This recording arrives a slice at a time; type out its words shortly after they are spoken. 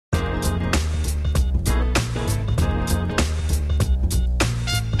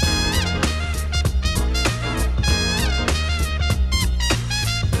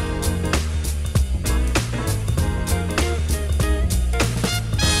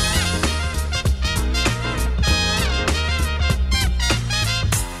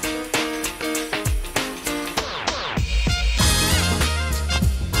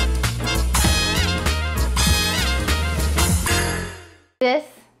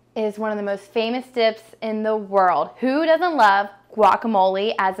is one of the most famous dips in the world. Who doesn't love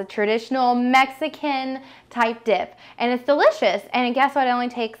guacamole as a traditional Mexican type dip? And it's delicious. And guess what? It only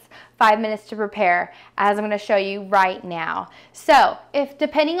takes 5 minutes to prepare, as I'm going to show you right now. So if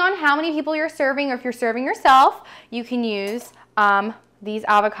depending on how many people you're serving, or if you're serving yourself, you can use these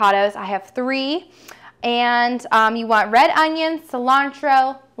avocados. I have 3. And you want red onion,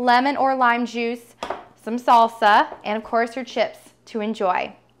 cilantro, lemon or lime juice, some salsa, and of course your chips to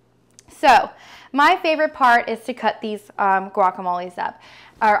enjoy. So my favorite part is to cut these guacamoles up,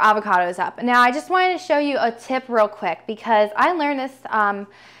 or avocados up. Now I just wanted to show you a tip real quick, because I learned this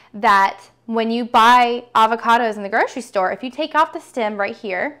that when you buy avocados in the grocery store, if you take off the stem right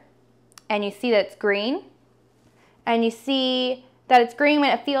here and you see that it's green, and you see that it's green when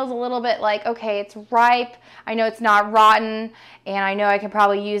it feels a little bit like, okay, it's ripe, I know it's not rotten, and I know I can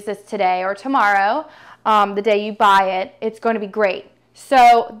probably use this today or tomorrow, the day you buy it, it's going to be great.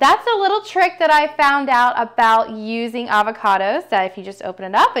 So that's a little trick that I found out about using avocados, that if you just open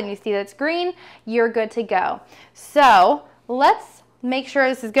it up and you see that it's green, you're good to go. So let's make sure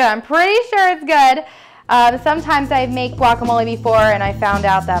this is good. I'm pretty sure it's good. Sometimes I make guacamole before and I found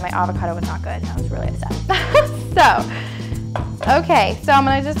out that my avocado was not good, and I was really upset. Okay, so I'm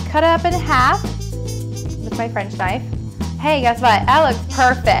going to just cut it up in half with my French knife. Hey, guess what? That looks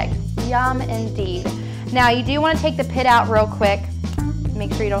perfect. Yum indeed. Now you do want to take the pit out real quick.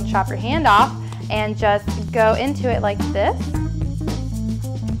 Make sure you don't chop your hand off, and just go into it like this.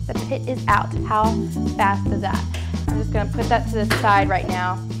 The pit is out. How fast is that? I'm just going to put that to the side right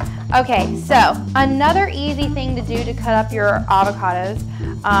now. Okay, so another easy thing to do to cut up your avocados,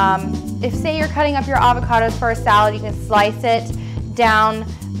 if say you're cutting up your avocados for a salad, you can slice it down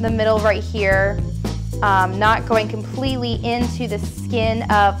the middle right here, not going completely into the skin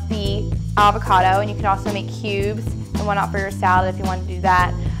of the avocado, and you can also make cubes and whatnot for your salad if you want to do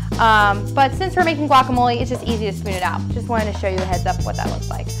that. But since we're making guacamole, it's just easy to spoon it out. Just wanted to show you a heads up what that looks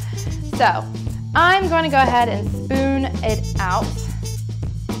like. So I'm going to go ahead and spoon it out.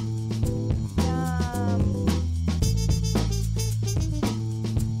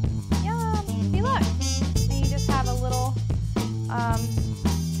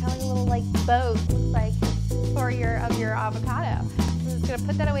 Like boat, looks like, for your avocado. So I'm just gonna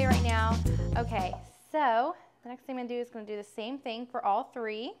put that away right now. Okay, so the next thing I'm gonna do is gonna do the same thing for all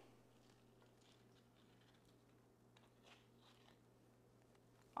 3.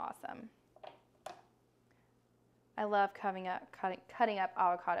 Awesome. I love cutting up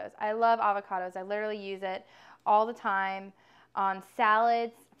avocados. I love avocados. I literally use it all the time on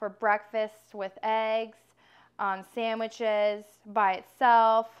salads, for breakfast with eggs, on sandwiches, by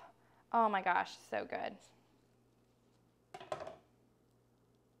itself. Oh my gosh, so good.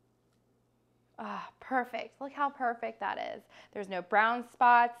 Ah, perfect. Look how perfect that is. There's no brown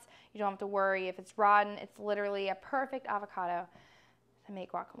spots. You don't have to worry if it's rotten. It's literally a perfect avocado to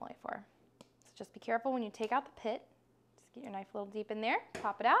make guacamole for. So just be careful when you take out the pit. Just get your knife a little deep in there,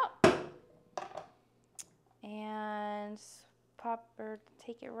 pop it out, and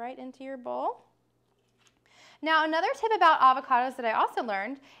take it right into your bowl. Now, another tip about avocados that I also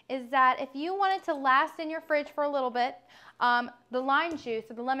learned is that if you want it to last in your fridge for a little bit, the lime juice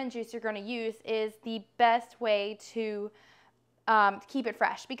or the lemon juice you're going to use is the best way to keep it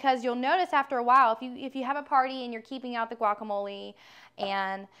fresh, because you'll notice after a while, if you have a party and you're keeping out the guacamole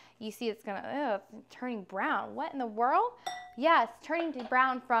and you see it's turning brown. What in the world? Yeah, it's turning to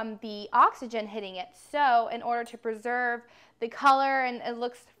brown from the oxygen hitting it. So in order to preserve the color and it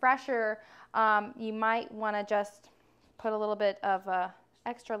looks fresher, you might want to just put a little bit of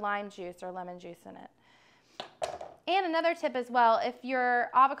extra lime juice or lemon juice in it. And another tip as well, if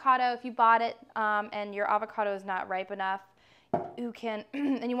you bought it and your avocado is not ripe enough, you can,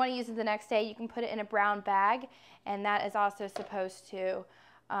 and you want to use it the next day, you can put it in a brown bag, and that is also supposed to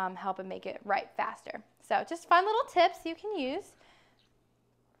help and make it ripe faster. So just fun little tips you can use.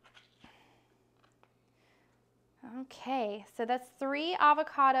 Okay, so that's 3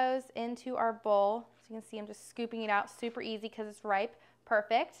 avocados into our bowl. So you can see I'm just scooping it out, super easy because it's ripe.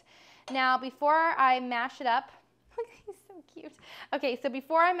 Perfect. Now before I mash it up, look, he's so cute. Okay, so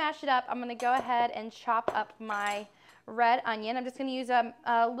before I mash it up, I'm going to go ahead and chop up my red onion. I'm just going to use a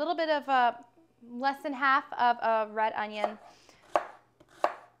little bit of less than half of a red onion.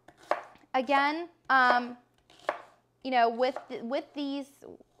 Again, you know, with these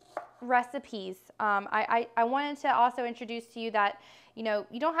recipes, I wanted to also introduce to you that, you know,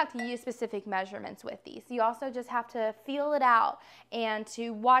 you don't have to use specific measurements with these. You also just have to feel it out and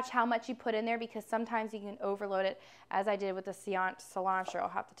to watch how much you put in there, because sometimes you can overload it, as I did with the cilantro. I'll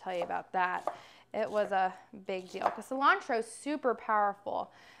have to tell you about that. It was a big deal because cilantro is super powerful.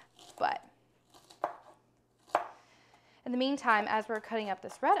 But in the meantime, as we're cutting up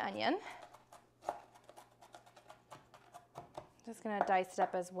this red onion, just gonna dice it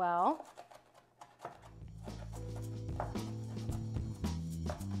up as well.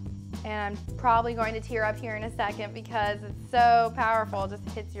 And I'm probably going to tear up here in a second because it's so powerful. It just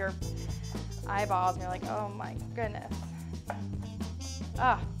hits your eyeballs and you're like, oh my goodness.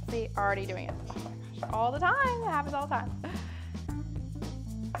 Ah, see, already doing it. Oh my gosh, all the time. It happens all the time.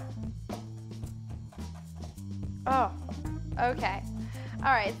 Oh, okay.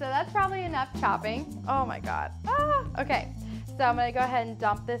 All right, so that's probably enough chopping. Oh my God. Ah, okay. So I'm gonna go ahead and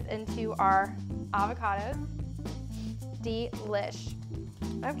dump this into our avocados. Delish.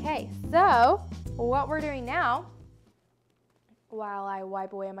 Okay, so what we're doing now, while I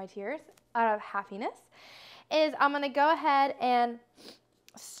wipe away my tears out of happiness, is I'm gonna go ahead and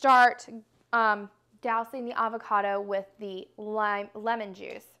start dousing the avocado with the lemon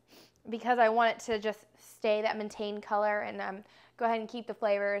juice because I want it to just stay that maintained color and go ahead and keep the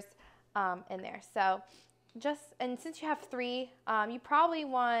flavors in there. So and since you have 3, you probably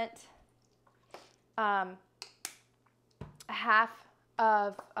want a half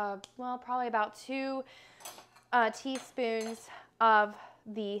of, well, probably about 2 teaspoons of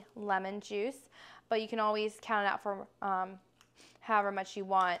the lemon juice, but you can always count it out for however much you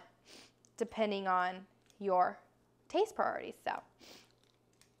want, depending on your taste priorities. So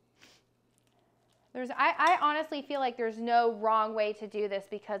I honestly feel like there's no wrong way to do this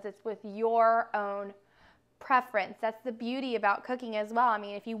because it's with your own preference. That's the beauty about cooking as well. I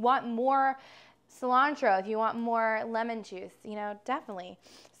mean, if you want more cilantro, if you want more lemon juice, you know, definitely.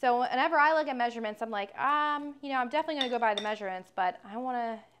 So whenever I look at measurements, I'm like, you know, I'm definitely going to go by the measurements, but I want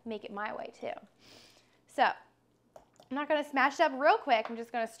to make it my way too. So I'm not going to smash it up real quick. I'm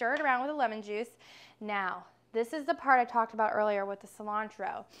just going to stir it around with the lemon juice. Now, this is the part I talked about earlier with the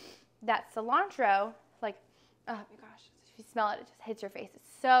cilantro. That cilantro, like, oh my gosh, if you smell it, it just hits your face. It's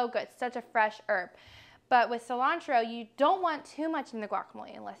so good. It's such a fresh herb. But with cilantro, you don't want too much in the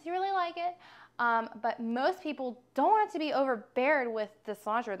guacamole unless you really like it. But most people don't want it to be overbeared with the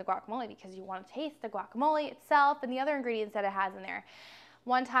cilantro or the guacamole because you want to taste the guacamole itself and the other ingredients that it has in there.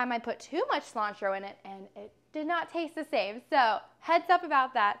 One time I put too much cilantro in it and it did not taste the same. So heads up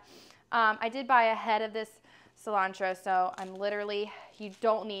about that. I did buy a head of this cilantro, so you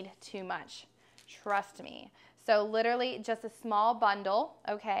don't need too much. Trust me. So literally just a small bundle,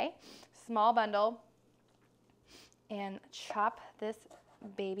 okay? Small bundle. And chop this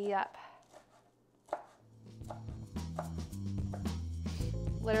baby up.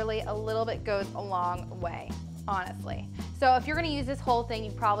 Literally a little bit goes a long way, honestly. So if you're gonna use this whole thing,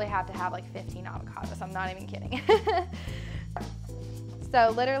 you probably have to have like 15 avocados. I'm not even kidding. So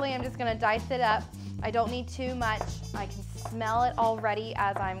literally I'm just gonna dice it up. I don't need too much. I can smell it already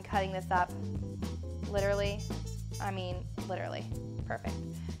as I'm cutting this up. Literally, I mean, literally, perfect.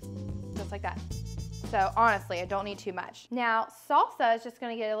 Just like that. So honestly, I don't need too much. Now, salsa is just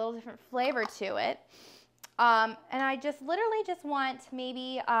gonna get a little different flavor to it. And I literally just want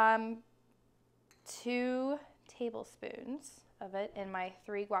maybe 2 tablespoons of it in my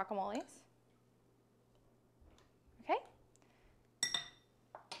 3 guacamoles. Okay?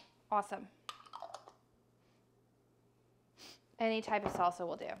 Awesome. Any type of salsa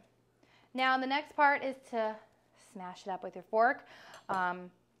will do. Now, the next part is to smash it up with your fork.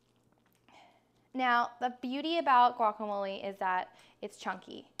 Now, the beauty about guacamole is that it's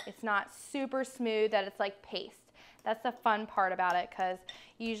chunky. It's not super smooth that it's like paste. That's the fun part about it because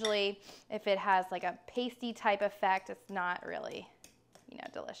usually if it has like a pasty type effect, it's not really, you know,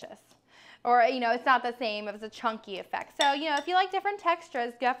 delicious. Or, you know, it's not the same if it's a chunky effect. So, you know, if you like different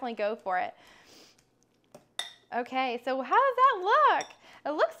textures, definitely go for it. Okay, so how does that look?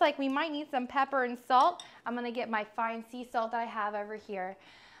 It looks like we might need some pepper and salt. I'm gonna get my fine sea salt that I have over here.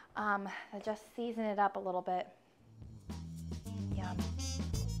 Just season it up a little bit. Yum.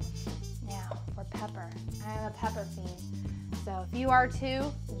 Now for pepper. I am a pepper fiend. So if you are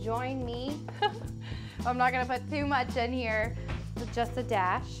too, join me. I'm not gonna put too much in here, just a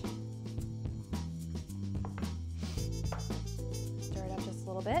dash. Stir it up just a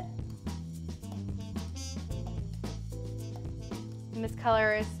little bit. And this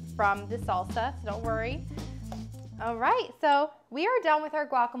color is from the salsa, so don't worry. All right, so we are done with our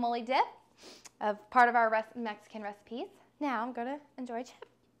guacamole dip of part of our Mexican recipes. Now I'm gonna enjoy a chip.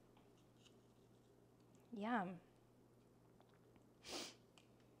 Yum.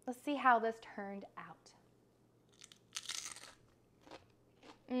 Let's see how this turned out.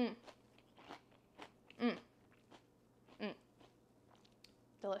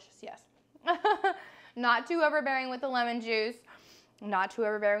 Delicious, yes. Not too overbearing with the lemon juice. Not too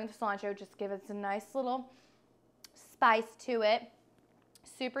overbearing with cilantro, just give it a nice little spice to it.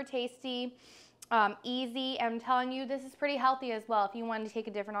 Super tasty, easy. I'm telling you, this is pretty healthy as well. If you want to take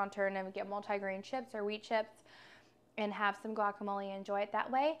a different alternative, get multigrain chips or wheat chips and have some guacamole and enjoy it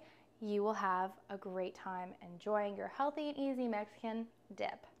that way, you will have a great time enjoying your healthy and easy Mexican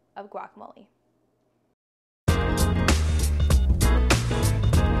dip of guacamole.